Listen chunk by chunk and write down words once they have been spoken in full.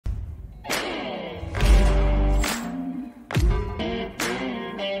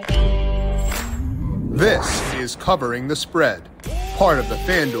This is Covering the Spread, part of the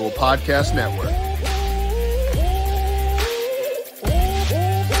FanDuel Podcast Network.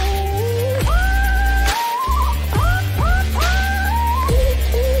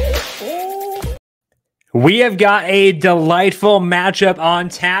 We have got a delightful matchup on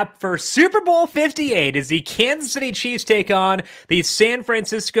tap for Super Bowl LVIII as the Kansas City Chiefs take on the San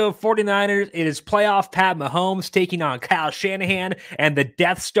Francisco 49ers. It is playoff Pat Mahomes taking on Kyle Shanahan and the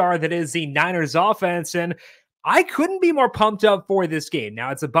Death Star that is the Niners offense. And I couldn't be more pumped up for this game. Now,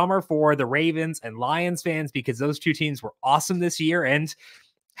 it's a bummer for the Ravens and Lions fans because those two teams were awesome this year and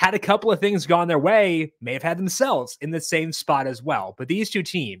had a couple of things gone their way, may have had themselves in the same spot as well. But these two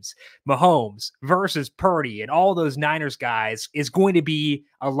teams, Mahomes versus Purdy and all those Niners guys, is going to be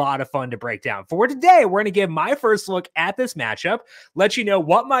a lot of fun to break down. For today, we're going to give my first look at this matchup, let you know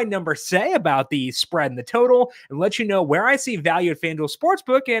what my numbers say about the spread and the total, and let you know where I see value at FanDuel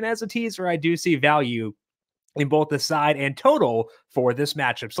Sportsbook. And as a teaser, I do see value in both the side and total for this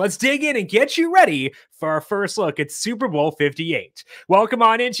matchup. So let's dig in and get you ready for our first look at Super Bowl LVIII. Welcome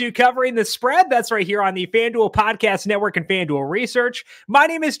on into Covering the Spread. That's right here on the FanDuel Podcast Network and FanDuel Research. My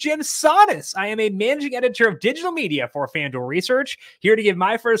name is Jim Sonis. I am a managing editor of digital media for FanDuel Research, here to give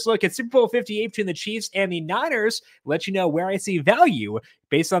my first look at Super Bowl LVIII between the Chiefs and the Niners, let you know where I see value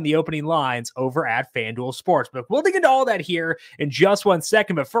based on the opening lines over at FanDuel Sportsbook. We'll dig into all that here in just 1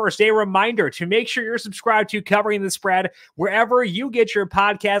 second, but first, a reminder to make sure you're subscribed to Covering the Spread wherever you get your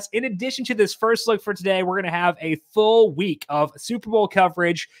podcast. In addition to this first look for today, we're going to have a full week of Super Bowl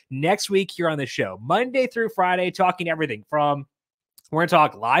coverage next week here on the show, Monday through Friday, talking everything from we're going to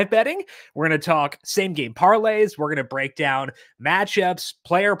talk live betting. We're going to talk same game parlays. We're going to break down matchups,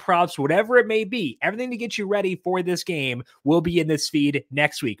 player props, whatever it may be. Everything to get you ready for this game will be in this feed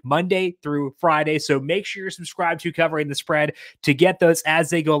next week, Monday through Friday. So make sure you're subscribed to Covering the Spread to get those as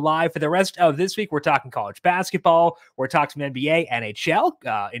they go live. For the rest of this week, we're talking college basketball. We're talking some NBA,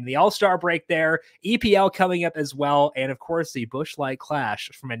 NHL, in the All-Star break there, EPL coming up as well. And of course, the Busch Light Clash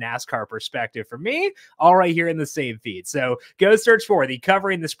from a NASCAR perspective for me, all right here in the same feed. So go search for the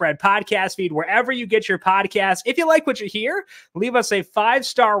Covering the Spread podcast feed wherever you get your podcasts. If you like what you hear, leave us a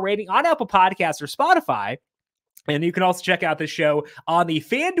 5-star rating on Apple Podcasts or Spotify. And you can also check out the show on the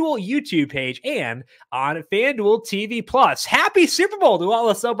FanDuel YouTube page and on FanDuel TV Plus. Happy Super Bowl to all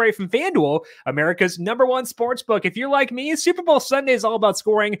that celebrate from FanDuel, America's #1 sportsbook. If you're like me, Super Bowl Sunday is all about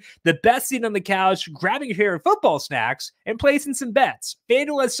scoring the best seat on the couch, grabbing your favorite football snacks, and placing some bets.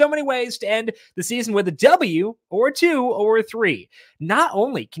 FanDuel has so many ways to end the season with a W or a 2 or a 3. Not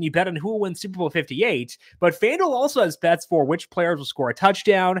only can you bet on who will win Super Bowl LVIII, but FanDuel also has bets for which players will score a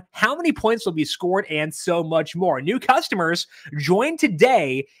touchdown, how many points will be scored, and so much more. New customers, join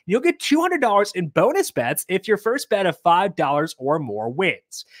today. You'll get $200 in bonus bets if your first bet of $5 or more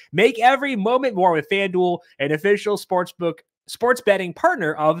wins. Make every moment more with FanDuel, an official sports betting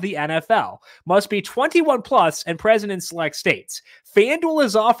partner of the NFL. Must be 21 plus and present in select states. FanDuel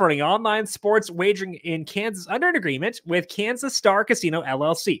is offering online sports wagering in Kansas under an agreement with Kansas Star Casino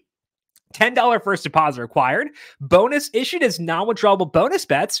LLC. $10 first deposit required. Bonus issued as non-withdrawable bonus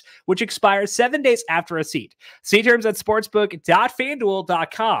bets, which expire 7 days after receipt. See terms at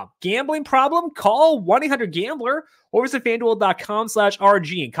sportsbook.fanduel.com. Gambling problem? Call 1-800-GAMBLER or visit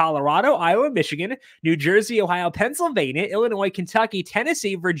fanduel.com/RG in Colorado, Iowa, Michigan, New Jersey, Ohio, Pennsylvania, Illinois, Kentucky,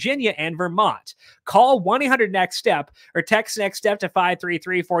 Tennessee, Virginia, and Vermont. Call 1-800-NEXT-STEP or text NEXT STEP to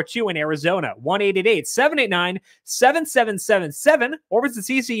 53342 in Arizona, 1-888-789-7777, or visit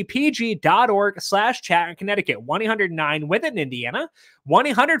ccpg.org/chat in Connecticut, 1-800-9-WITH-IT in Indiana,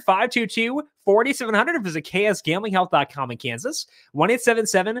 1-800-522-4700, visit ksgamblinghealth.com in Kansas,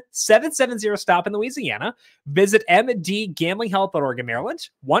 1-877-770-STOP in Louisiana, visit mdgamblinghealth.org in Maryland,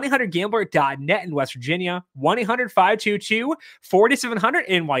 1-800-GAMBLER.net in West Virginia, 1-800-522-4700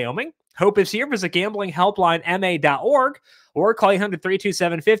 in Wyoming. Hope is here. Visit gamblinghelplinema.org or call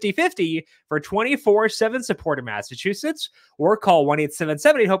 800-327-5050 for 24/7 support in Massachusetts, or call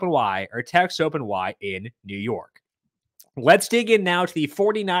 1-877-8-HOPE-NY or text OPEN-Y in New York. Let's dig in now to the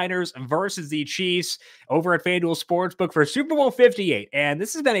 49ers versus the Chiefs over at FanDuel Sportsbook for Super Bowl LVIII. And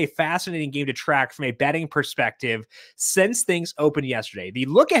this has been a fascinating game to track from a betting perspective since things opened yesterday. The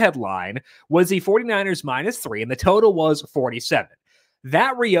look-ahead line was the 49ers -3, and the total was 47.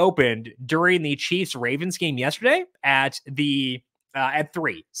 That reopened during the Chiefs-Ravens game yesterday at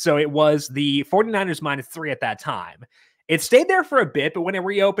 3. So it was the 49ers -3 at that time. It stayed there for a bit, but when it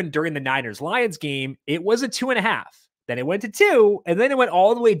reopened during the Niners-Lions game, it was a 2.5. Then it went to 2, and then it went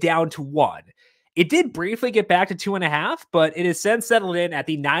all the way down to 1. It did briefly get back to 2.5, but it has since settled in at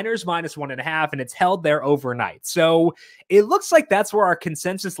the Niners -1.5, and it's held there overnight. So it looks like that's where our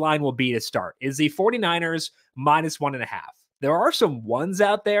consensus line will be to start, is the 49ers -1.5. There are some ones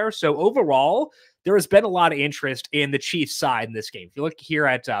out there. So overall, there has been a lot of interest in the Chiefs side in this game. If you look here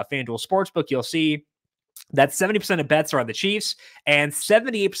at FanDuel Sportsbook, you'll see that 70% of bets are on the Chiefs and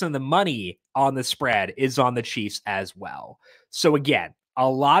 78% of the money on the spread is on the Chiefs as well. So again, a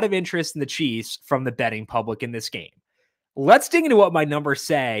lot of interest in the Chiefs from the betting public in this game. Let's dig into what my numbers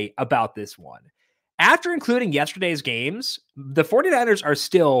say about this one. After including yesterday's games, the 49ers are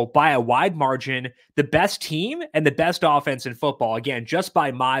still, by a wide margin, the best team and the best offense in football. Again, just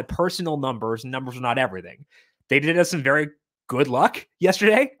by my personal numbers, and numbers are not everything. They did us some very good luck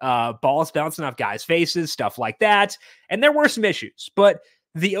yesterday. Balls bouncing off guys' faces, stuff like that. And there were some issues. But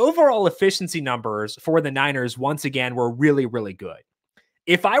the overall efficiency numbers for the Niners, once again, were really, really good.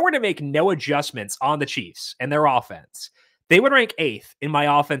 If I were to make no adjustments on the Chiefs and their offense, they would rank 8th in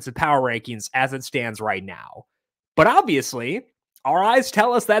my offensive power rankings as it stands right now. But obviously, our eyes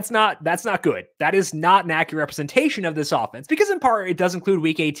tell us that's not good. That is not an accurate representation of this offense, because in part it does include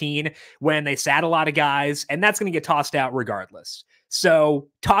week 18 when they sat a lot of guys, and that's going to get tossed out regardless. So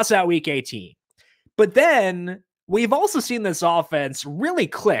toss out week 18. But then we've also seen this offense really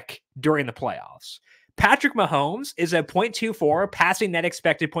click during the playoffs. Patrick Mahomes is at 0.24 passing net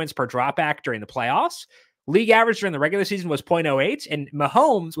expected points per dropback during the playoffs. League average during the regular season was 0.08, and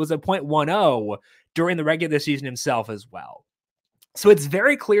Mahomes was at 0.10 during the regular season himself as well. So it's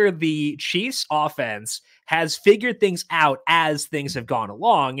very clear the Chiefs offense has figured things out as things have gone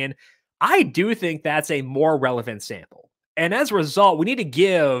along, and I do think that's a more relevant sample. And as a result, we need to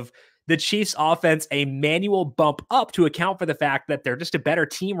give the Chiefs offense a manual bump up to account for the fact that they're just a better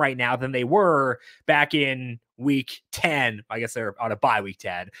team right now than they were back in week 10. I guess they're on a bye week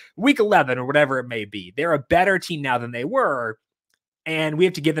 10, week 11, or whatever it may be. They're a better team now than they were, and we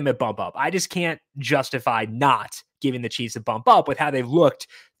have to give them a bump up. I just can't justify not giving the Chiefs a bump up with how they've looked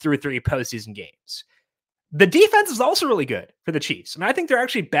through 3 postseason games. The defense is also really good for the Chiefs. I mean, I think they're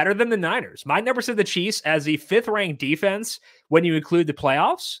actually better than the Niners. My numbers said the Chiefs as the 5th-ranked defense when you include the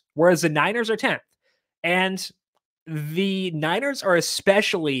playoffs, whereas the Niners are 10th. And the Niners are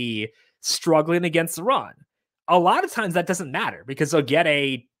especially struggling against the run. A lot of times that doesn't matter because they'll get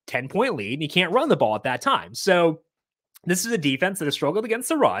a 10-point lead and you can't run the ball at that time. So this is a defense that has struggled against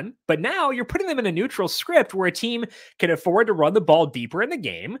the run, but now you're putting them in a neutral script where a team can afford to run the ball deeper in the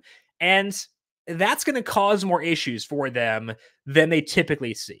game, and that's going to cause more issues for them than they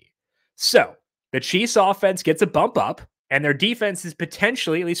typically see. So the Chiefs offense gets a bump up, and their defense is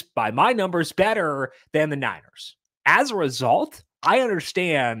potentially, at least by my numbers, better than the Niners. As a result, I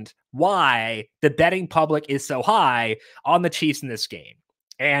understand why the betting public is so high on the Chiefs in this game.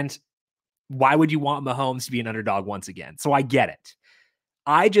 And why would you want Mahomes to be an underdog once again? So I get it.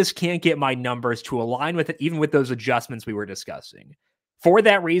 I just can't get my numbers to align with it, even with those adjustments we were discussing. For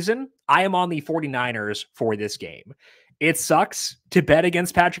that reason, I am on the 49ers for this game. It sucks to bet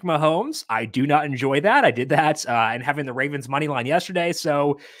against Patrick Mahomes. I do not enjoy that. I did that and having the Ravens money line yesterday.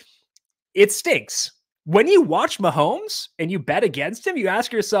 So it stinks. When you watch Mahomes and you bet against him, you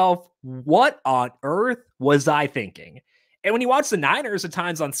ask yourself, what on earth was I thinking? And when you watch the Niners at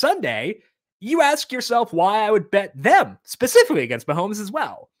times on Sunday, you ask yourself why I would bet them specifically against Mahomes as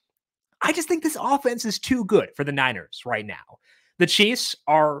well. I just think this offense is too good for the Niners right now. The Chiefs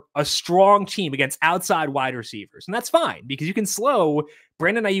are a strong team against outside wide receivers, and that's fine because you can slow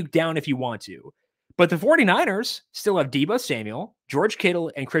Brandon Ayuk down if you want to. But the 49ers still have Deebo Samuel, George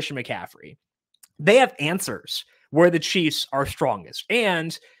Kittle, and Christian McCaffrey. They have answers where the Chiefs are strongest,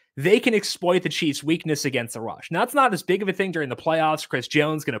 and they can exploit the Chiefs' weakness against the rush. Now, it's not as big of a thing during the playoffs. Chris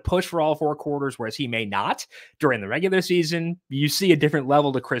Jones going to push for all 4 quarters, whereas he may not during the regular season. You see a different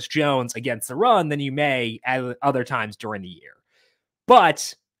level to Chris Jones against the run than you may at other times during the year.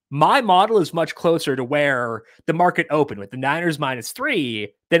 But my model is much closer to where the market opened with the Niners -3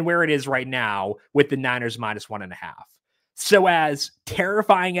 than where it is right now with the Niners -1.5. So as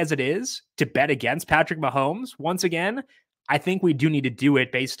terrifying as it is to bet against Patrick Mahomes, once again, I think we do need to do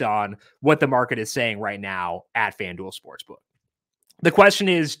it based on what the market is saying right now at FanDuel Sportsbook. The question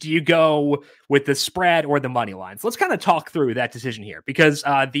is, do you go with the spread or the money lines? Let's kind of talk through that decision here because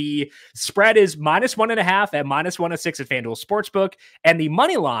the spread is -1.5 at -106 at FanDuel Sportsbook, and the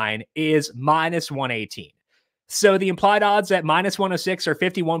money line is -118. So the implied odds at -106 are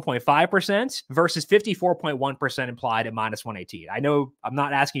 51.5% versus 54.1% implied at -118. I know I'm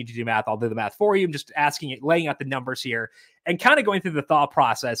not asking you to do math. I'll do the math for you. I'm just asking it, laying out the numbers here and kind of going through the thought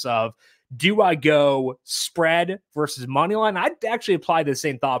process of, do I go spread versus money line? I'd actually apply the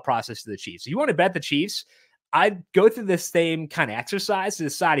same thought process to the Chiefs. If you want to bet the Chiefs, I'd go through this same kind of exercise to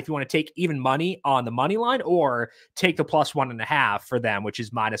decide if you want to take even money on the money line or take the +1.5 for them, which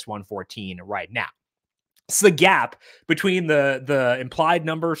is -114 right now. So the gap between the implied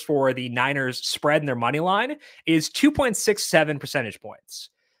numbers for the Niners spread and their money line is 2.67 percentage points.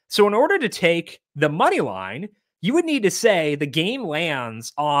 So in order to take the money line, you would need to say the game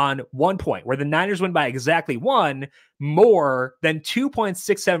lands on 1 point, where the Niners win by exactly 1 more than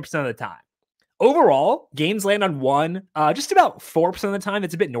 2.67% of the time. Overall, games land on 1, just about 4% of the time.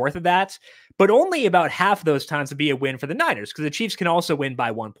 It's a bit north of that, but only about half of those times would be a win for the Niners because the Chiefs can also win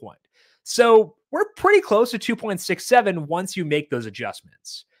by 1 point. So we're pretty close to 2.67 once you make those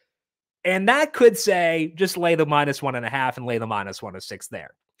adjustments. And that could say just lay the -1.5 and lay the -106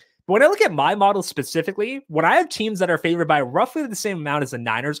 there. But when I look at my model specifically, when I have teams that are favored by roughly the same amount as the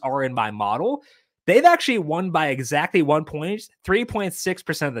Niners are in my model, they've actually won by exactly 1 point,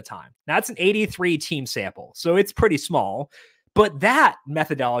 3.6% of the time. Now, that's an 83 team sample, so it's pretty small. But that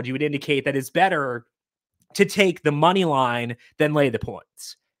methodology would indicate that it's better to take the money line than lay the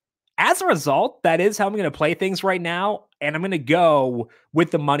points. As a result, that is how I'm going to play things right now, and I'm going to go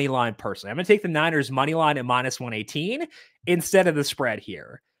with the money line personally. I'm going to take the Niners money line at -118 instead of the spread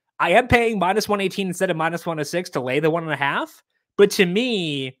here. I am paying -118 instead of -106 to lay the 1.5, but to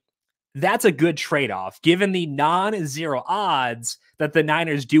me, that's a good trade-off, given the non-zero odds that the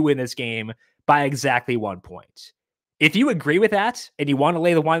Niners do win this game by exactly 1 point. If you agree with that and you want to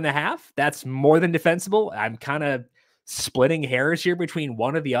lay the 1.5, that's more than defensible. I'm kind of splitting hairs here between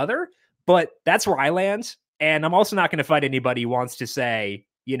one or the other, but that's where I land. And I'm also not going to fight anybody who wants to say,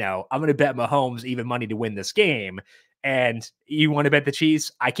 I'm going to bet Mahomes even money to win this game. And you want to bet the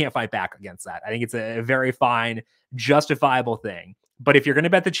Chiefs? I can't fight back against that. I think it's a very fine, justifiable thing. But if you're going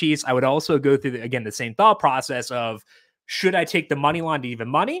to bet the Chiefs, I would also go through, the same thought process of, should I take the money line to even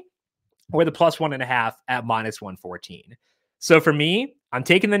money or the +1.5 at -114? So for me, I'm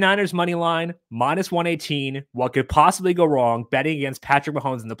taking the Niners money line, -118. What could possibly go wrong betting against Patrick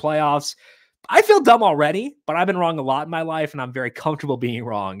Mahomes in the playoffs? I feel dumb already, but I've been wrong a lot in my life, and I'm very comfortable being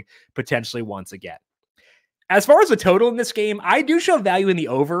wrong potentially once again. As far as the total in this game, I do show value in the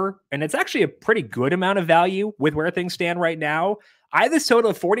over, and it's actually a pretty good amount of value with where things stand right now. I have this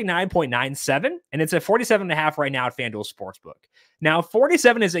total of 49.97, and it's at 47.5 right now at FanDuel Sportsbook. Now,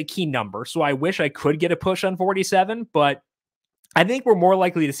 47 is a key number, so I wish I could get a push on 47, but I think we're more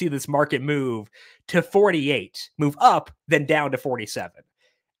likely to see this market move to 48, move up than down to 47.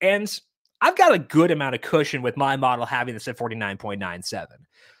 And I've got a good amount of cushion with my model having this at 49.97.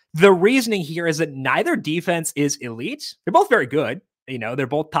 The reasoning here is that neither defense is elite. They're both very good. They're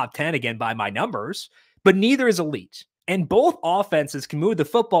both top 10 again by my numbers, but neither is elite. And both offenses can move the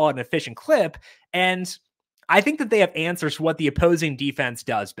football at an efficient clip. And I think that they have answers to what the opposing defense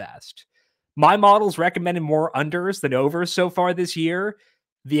does best. My model's recommended more unders than overs so far this year.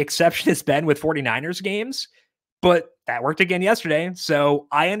 The exception has been with 49ers games, but that worked again yesterday. So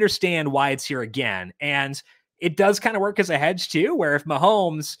I understand why it's here again. And it does kind of work as a hedge too, where if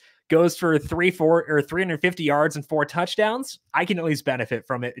Mahomes goes for 350 yards and 4 touchdowns, I can at least benefit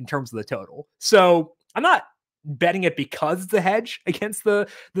from it in terms of the total. So I'm not betting it because it's the hedge against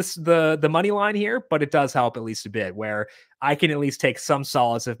the money line here, but it does help at least a bit, where I can at least take some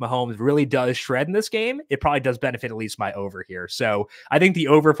solace if Mahomes really does shred in this game. It probably does benefit at least my over here. So I think the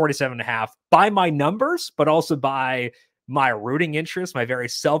over 47.5 by my numbers, but also by my rooting interest, my very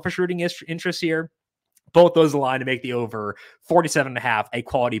selfish rooting interest here, both those align to make the over 47.5 a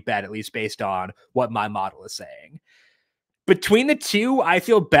quality bet, at least based on what my model is saying. Between the two, I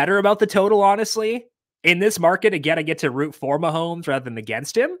feel better about the total, honestly. In this market, again, I get to root for Mahomes rather than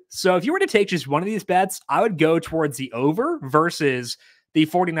against him. So if you were to take just one of these bets, I would go towards the over versus the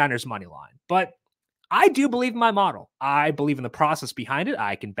 49ers money line. But I do believe in my model. I believe in the process behind it.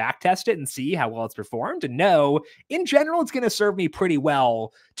 I can back test it and see how well it's performed and know, in general, it's going to serve me pretty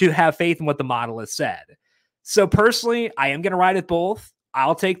well to have faith in what the model has said. So personally, I am going to ride with both.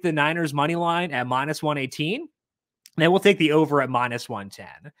 I'll take the Niners money line at -118, and then we'll take the over at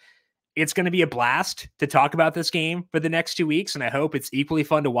 -110. It's going to be a blast to talk about this game for the next 2 weeks, and I hope it's equally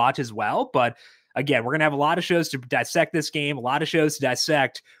fun to watch as well. But again, we're going to have a lot of shows to dissect this game, a lot of shows to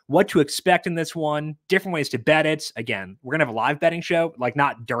dissect what to expect in this one, different ways to bet it. Again, we're going to have a live betting show, like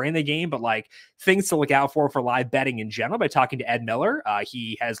not during the game, but like things to look out for live betting in general by talking to Ed Miller.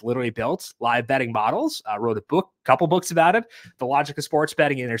 He has literally built live betting models, wrote a couple books about it, The Logic of Sports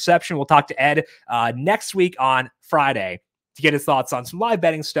Betting and Interception. We'll talk to Ed next week on Friday to get his thoughts on some live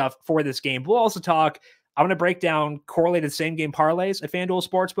betting stuff for this game. We'll also talk I'm going to break down correlated same game parlays at FanDuel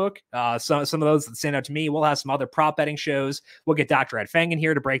Sportsbook. Some of those that stand out to me. We'll have some other prop betting shows. We'll get Dr. Ed Feng in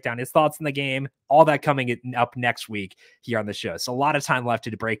here to break down his thoughts on the game. All that coming up next week here on the show. So a lot of time left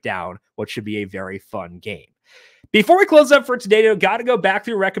to break down what should be a very fun game. Before we close up for today, though, got to go back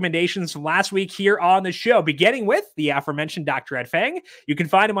through recommendations from last week here on the show, beginning with the aforementioned Dr. Ed Feng. You can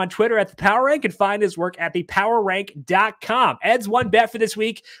find him on Twitter at The Power Rank and find his work at thepowerrank.com. Ed's one bet for this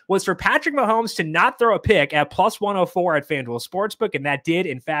week was for Patrick Mahomes to not throw a pick at plus 104 at FanDuel Sportsbook, and that did,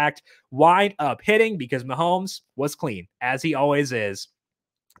 in fact, wind up hitting because Mahomes was clean, as he always is.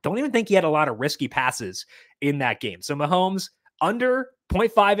 Don't even think he had a lot of risky passes in that game. So Mahomes under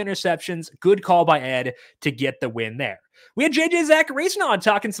 0.5 interceptions. Good call by Ed to get the win there. We had JJ Zachariason on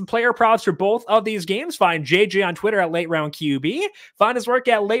talking some player props for both of these games. Find JJ on Twitter at LateRoundQB. Find his work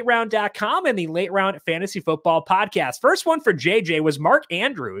at LateRound.com and the Late Round Fantasy Football Podcast. First one for JJ was Mark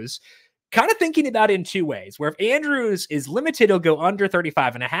Andrews. Kind of thinking about it in two ways, where if Andrews is limited, he'll go under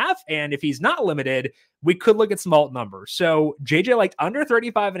 35.5. And if he's not limited, we could look at some alt numbers. So JJ liked under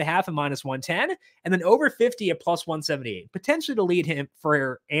 35.5 and minus 110, and then over 50 at plus 178, potentially to lead him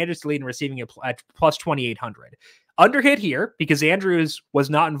for Andrews to lead in receiving at plus 2,800. Under hit here because Andrews was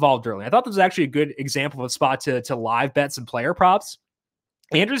not involved early. I thought this was actually a good example of a spot to live bet some player props.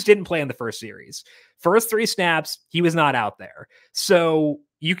 Andrews didn't play in the first series. First 3 snaps, he was not out there. So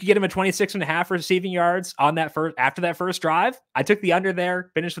you could get him at 26.5 receiving yards on that after that first drive. I took the under there,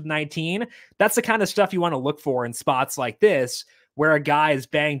 finished with 19. That's the kind of stuff you want to look for in spots like this, where a guy is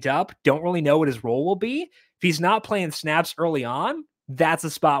banged up, don't really know what his role will be. If he's not playing snaps early on, that's a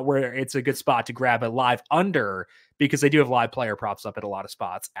spot where it's a good spot to grab a live under because they do have live player props up at a lot of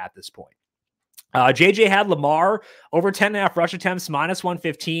spots at this point. JJ had Lamar over 10.5 rush attempts, minus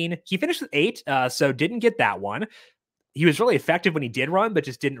 115. He finished with 8, so didn't get that one. He was really effective when he did run, but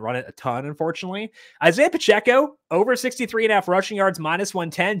just didn't run it a ton, unfortunately. Isaiah Pacheco, over 63.5 rushing yards, minus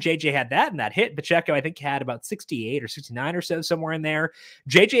 110. JJ had that, and that hit. Pacheco, I think, had about 68 or 69 or so, somewhere in there.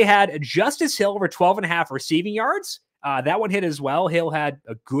 JJ had Justice Hill over 12.5 receiving yards. That one hit as well. Hill had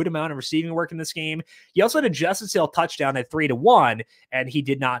a good amount of receiving work in this game. He also had a Justice Hill touchdown at 3-1, and he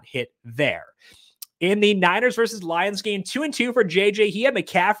did not hit there. In the Niners versus Lions game, 2-2 for JJ. He had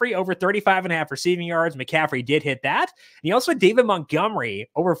McCaffrey over 35.5 receiving yards. McCaffrey did hit that. And he also had David Montgomery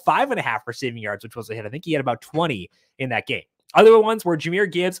over 5.5 receiving yards, which was a hit. I think he had about 20 in that game. Other ones were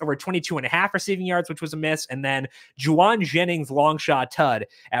Jahmyr Gibbs over 22.5 receiving yards, which was a miss. And then Juwan Jennings long shot tud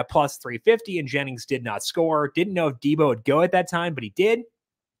at plus 350. And Jennings did not score. Didn't know if Debo would go at that time, but he did.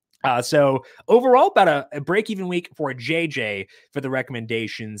 So overall, about a break-even week for JJ for the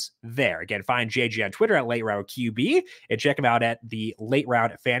recommendations there. Again, find JJ on Twitter at LateRoundQB and check him out at the Late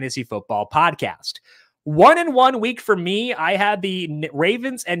Round Fantasy Football Podcast. 1-1 week for me. I had the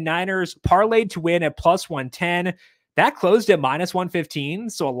Ravens and Niners parlayed to win at plus 110. That closed at minus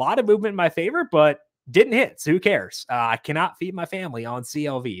 115. So a lot of movement in my favor, but didn't hit. So who cares? I cannot feed my family on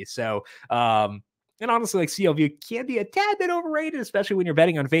CLV. So, and honestly, like CLV can be a tad bit overrated, especially when you're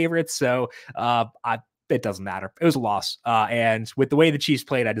betting on favorites. So it doesn't matter. It was a loss. And with the way the Chiefs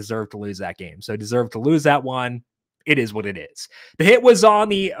played, I deserve to lose that game. So I deserve to lose that one. It is what it is. The hit was on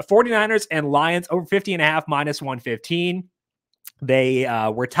the 49ers and Lions over 50.5 minus 115.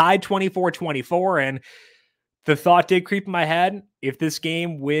 They were tied 24-24. And the thought did creep in my head. If this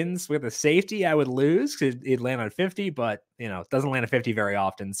game wins with a safety, I would lose because it'd land on 50, but it doesn't land on 50 very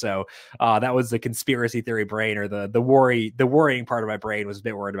often. So that was the conspiracy theory brain, or the worrying part of my brain was a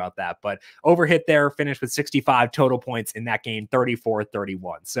bit worried about that. But overhit there, finished with 65 total points in that game, 34-31.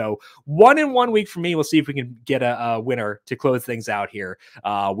 So 1-1 week for me. We'll see if we can get a winner to close things out here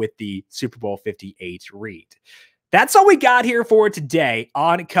with the Super Bowl 58 read. That's all we got here for today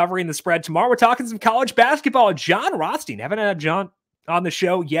on Covering the Spread. Tomorrow, we're talking some college basketball. John Rothstein. Haven't had John on the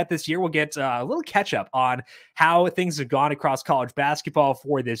show yet this year. We'll get a little catch up on how things have gone across college basketball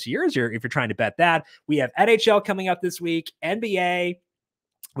for this year. If you're trying to bet that, we have NHL coming up this week, NBA.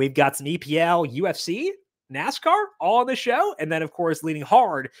 We've got some EPL, UFC, NASCAR, all on the show. And then, of course, leading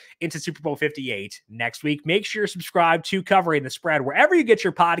hard into Super Bowl 58 next week. Make sure you're subscribed to Covering the Spread wherever you get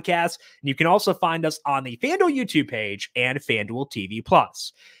your podcasts. And you can also find us on the FanDuel YouTube page and FanDuel TV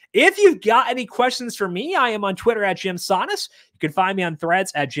Plus. If you've got any questions for me, I am on Twitter at Jim Sonis. You can find me on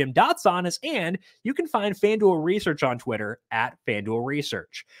Threads at Jim.Sonis, and you can find FanDuel Research on Twitter at FanDuel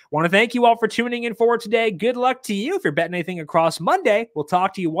Research. Want to thank you all for tuning in for today. Good luck to you if you're betting anything across Monday. We'll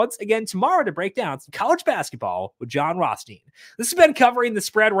talk to you once again tomorrow to break down some college basketball with John Rothstein. This has been Covering the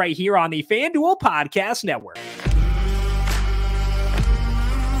Spread right here on the FanDuel Podcast Network.